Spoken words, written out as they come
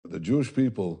the Jewish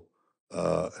people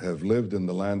have lived in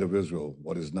the land of Israel,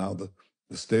 what is now the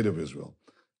state of Israel,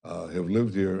 have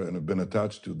lived here and have been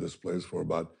attached to this place for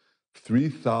about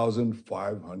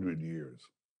 3,500 years,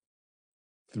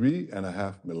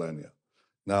 3.5 millennia.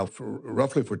 Now,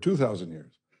 roughly for 2,000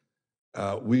 years,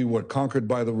 we were conquered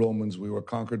by the Romans, we were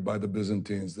conquered by the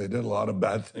Byzantines. They did a lot of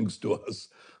bad things to us,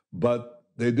 but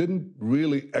they didn't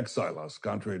really exile us,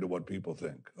 contrary to what people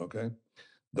think, okay?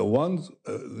 The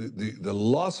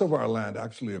loss of our land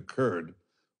actually occurred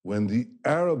when the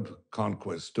Arab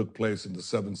conquest took place in the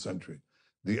 7th century.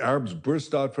 The Arabs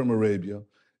burst out from Arabia,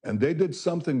 and they did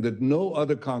something that no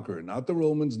other conqueror, not the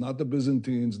Romans, not the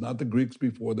Byzantines, not the Greeks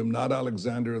before them, not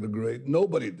Alexander the Great,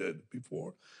 nobody did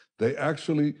before. They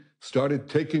actually started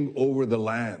taking over the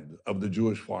land of the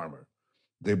Jewish farmer.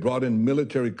 They brought in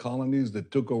military colonies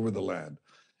that took over the land.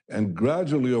 And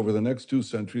gradually, over the next 2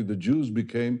 centuries, the Jews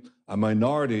became a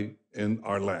minority in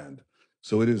our land.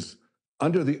 So it is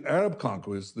under the Arab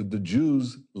conquest that the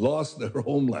Jews lost their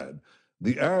homeland.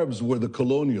 The Arabs were the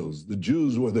colonials. The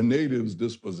Jews were the natives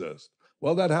dispossessed.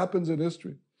 Well, that happens in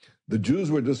history. The Jews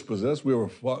were dispossessed. We were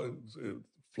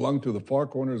flung to the far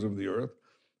corners of the earth,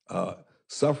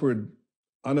 suffered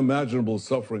unimaginable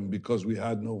suffering because we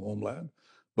had no homeland.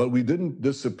 But we didn't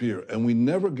disappear, and we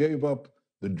never gave up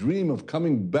the dream of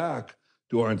coming back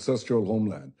to our ancestral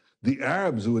homeland. The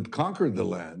Arabs who had conquered the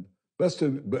land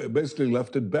basically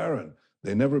left it barren.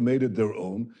 They never made it their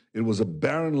own. It was a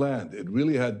barren land. It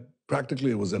really had,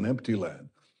 practically, it was an empty land.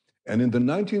 And in the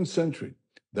 19th century,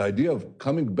 the idea of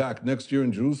coming back next year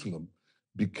in Jerusalem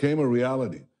became a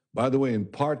reality. By the way, in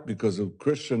part because of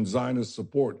Christian Zionist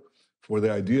support for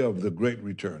the idea of the Great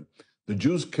Return. The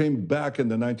Jews came back in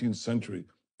the 19th century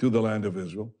to the land of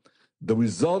Israel. The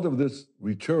result of this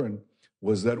return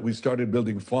was that we started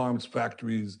building farms,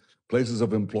 factories, places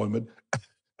of employment.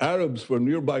 Arabs from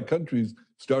nearby countries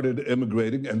started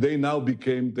immigrating, and they now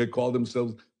they call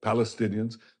themselves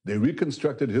Palestinians. They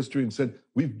reconstructed history and said,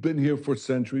 we've been here for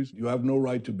centuries. You have no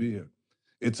right to be here.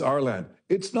 It's our land.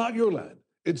 It's not your land.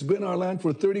 It's been our land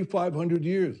for 3,500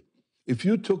 years. If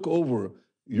you took over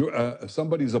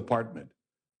somebody's apartment,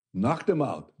 knocked them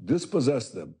out,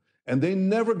 dispossessed them, and they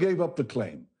never gave up the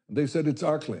claim. They said, it's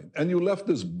our claim. And you left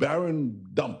this barren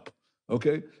dump,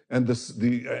 okay? And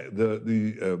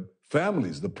the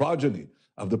families, the progeny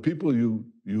of the people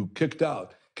you kicked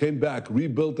out came back,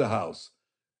 rebuilt the house.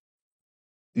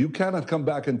 You cannot come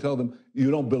back and tell them, you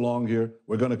don't belong here,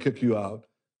 we're gonna kick you out,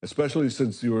 especially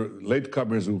since you're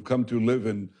latecomers who've come to live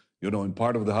in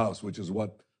part of the house, which is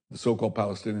what the so-called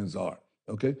Palestinians are,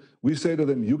 okay? We say to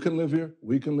them, you can live here,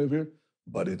 we can live here,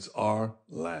 but it's our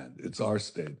land, it's our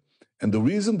state. And the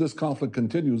reason this conflict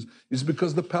continues is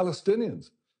because the Palestinians,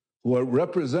 who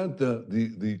represent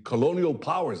the colonial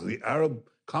powers, the Arab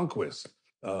conquest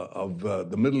of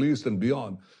the Middle East and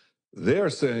beyond, they're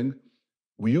saying,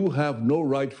 you have no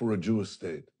right for a Jewish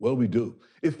state. Well, we do.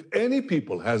 If any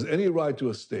people has any right to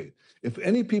a state, if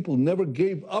any people never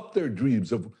gave up their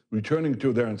dreams of returning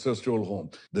to their ancestral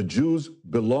home, the Jews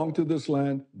belong to this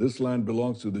land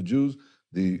belongs to the Jews.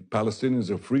 The Palestinians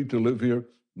are free to live here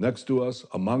next to us,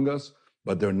 among us,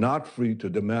 but they're not free to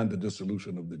demand the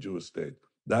dissolution of the Jewish state.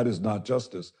 That is not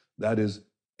justice. That is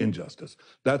injustice.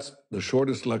 That's the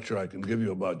shortest lecture I can give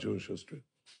you about Jewish history.